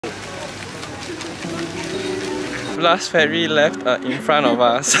last ferry left in front of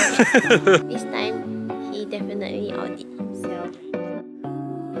us. This time, he definitely outdid himself.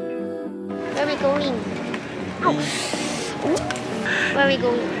 Where are we going? Oh. Where are we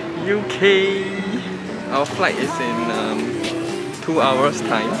going? UK. Our flight is in 2 hours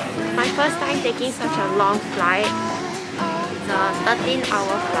time. My first time taking such a long flight. It's a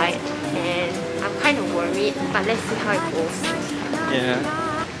 13-hour flight and I'm kind of worried, but let's see how it goes. Yeah.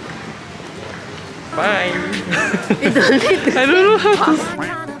 Bye. You don't need to I don't know how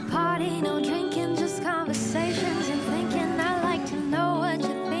to.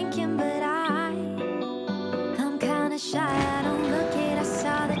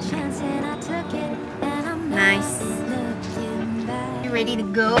 Nice. You ready to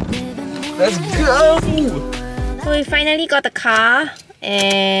go? Let's go! So we finally got the car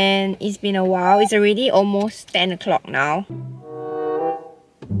and it's been a while. It's already almost 10 o'clock now.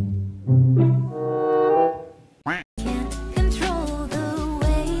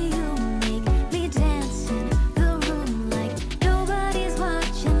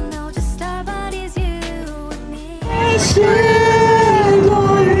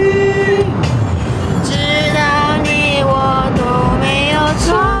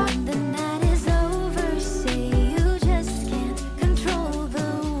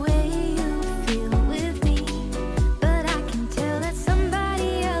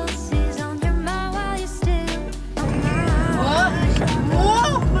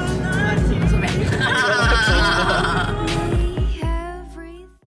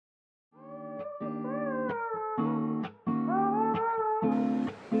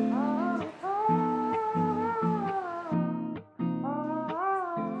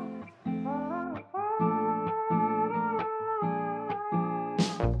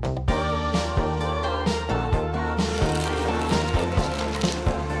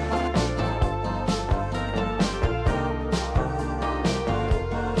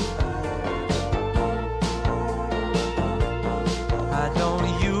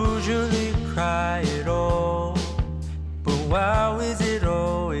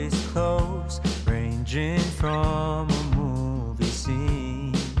 From a movie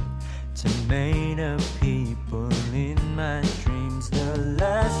scene to made of people in my dreams. The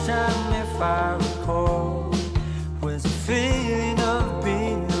last time, if I recall, was a feeling of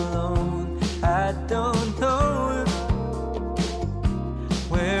being alone. I don't know if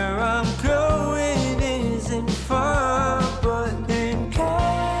where I'm going isn't far, but in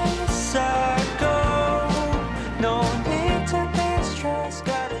case I go, no need to be stressed.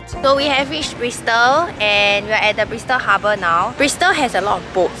 So we have reached Bristol and we're at the Bristol harbour now. Bristol has a lot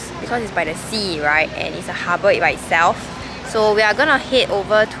of boats because it's by the sea, right? And it's a harbour by itself. So we are gonna head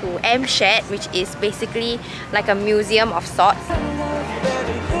over to M Shed, which is basically like a museum of sorts.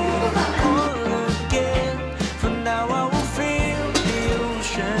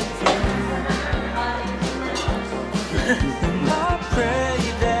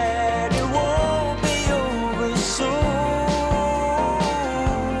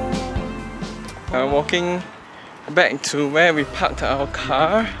 I'm walking back to where we parked our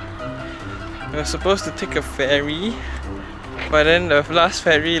car. We were supposed to take a ferry, but then the last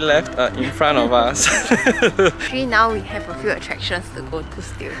ferry left in front of us. Actually now we have a few attractions to go to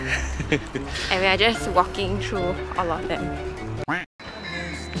still. And we are just walking through all of them.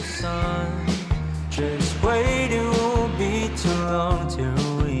 Just wait, it won't be too long till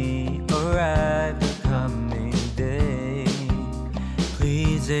we arrive the coming day.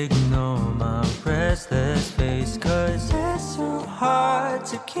 Please ignore my restless face, cause it's so hard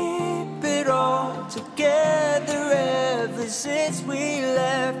to keep it all together ever since we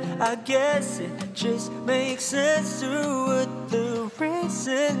left. I guess it just makes sense to what the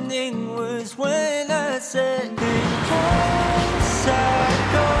reasoning was when I said, in case I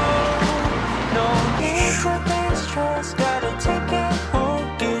go, no need to be stressed, gotta take it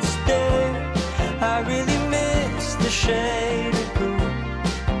home, get there. I really miss the shade of blue.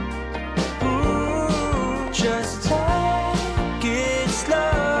 Just take it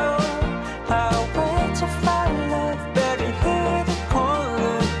slow. I'll wait to find love. Better hear the call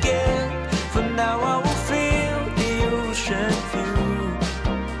again. For now I will feel the ocean view,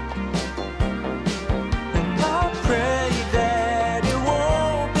 and I pray that it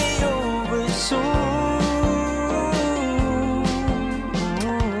won't be over soon.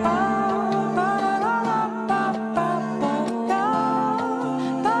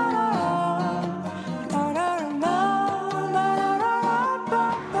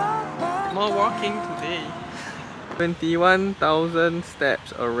 More walking today. 21,000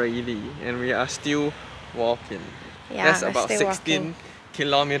 steps already, and we are still walking. Yeah, that's we're about still 16 walking.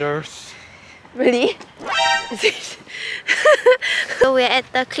 kilometers. Really? So we're at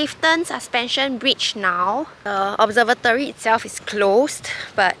the Clifton Suspension Bridge now. The observatory itself is closed,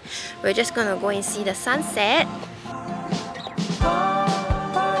 but we're just gonna go and see the sunset.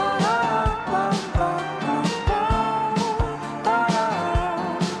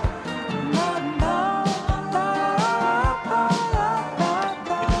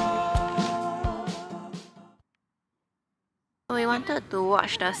 We wanted to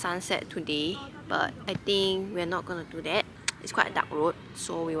watch the sunset today, but I think we're not gonna do that. It's quite a dark road,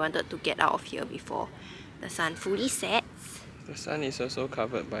 so we wanted to get out of here before the sun fully sets. The sun is also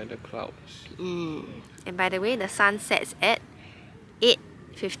covered by the clouds. And by the way, the sun sets at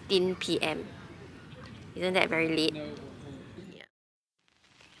 8:15 PM. Isn't that very late? No. Yeah.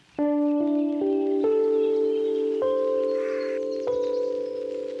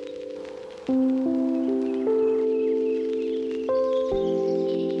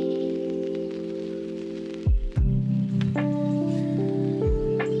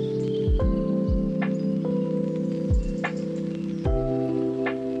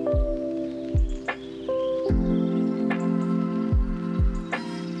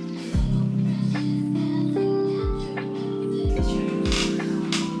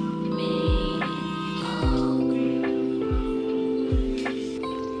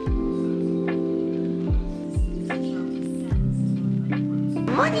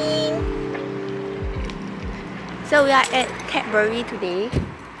 Morning! So we are at Cadbury today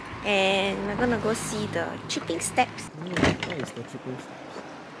and we're gonna go see the tripping steps. What is the tripping steps?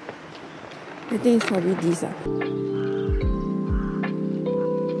 I think it's probably these.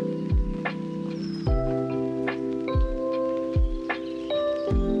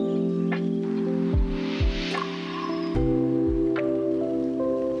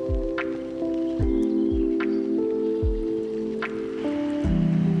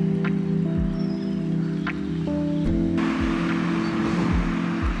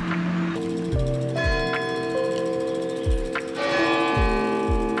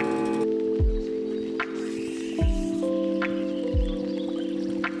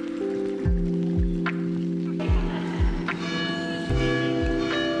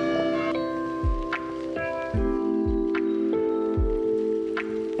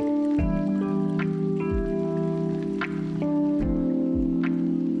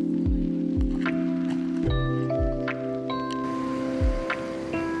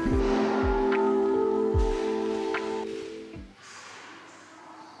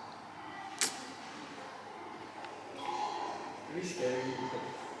 Very scary.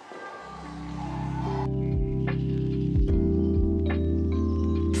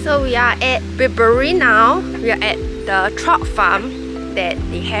 So we are at Bridbury now. We are at the trout farm that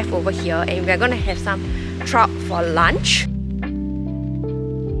they have over here and we're gonna have some trout for lunch.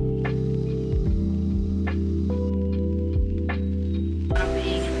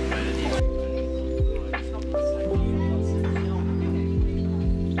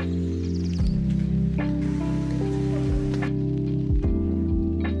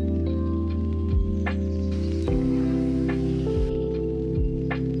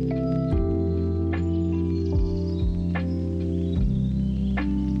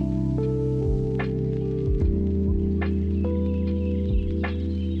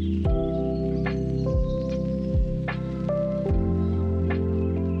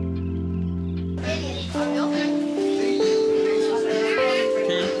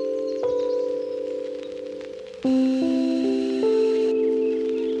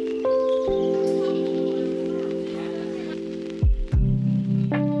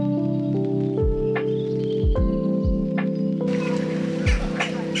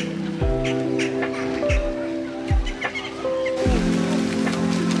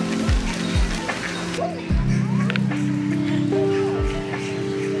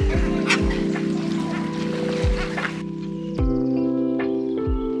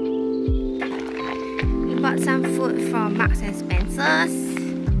 Some food from Marks and Spencer's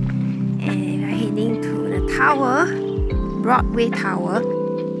and we're heading to the tower, Broadway Tower.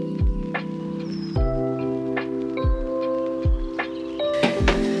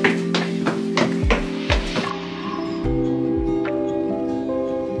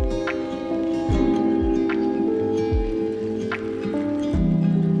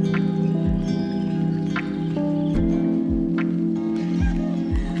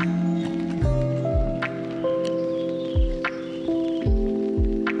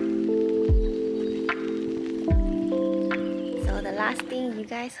 Last thing you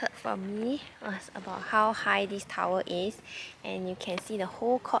guys heard from me was about how high this tower is, and you can see the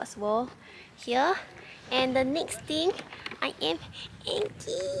whole Cotswold here. And the next thing, I am engaged.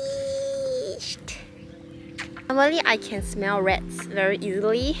 Normally I can smell rats very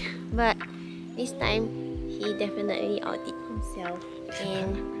easily, but this time he definitely outdid himself,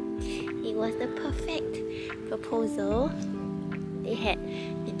 and it was the perfect proposal. They had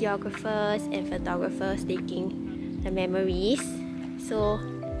videographers and photographers taking the memories. So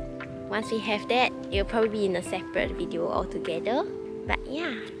once we have that, it'll probably be in a separate video altogether. But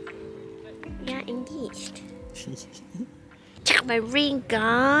yeah, we are engaged. Check my ring,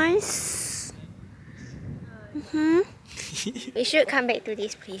 guys. We should come back to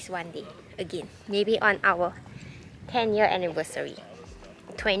this place one day again. Maybe on our 10-year anniversary.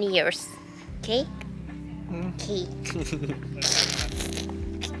 20 years. Okay? Okay.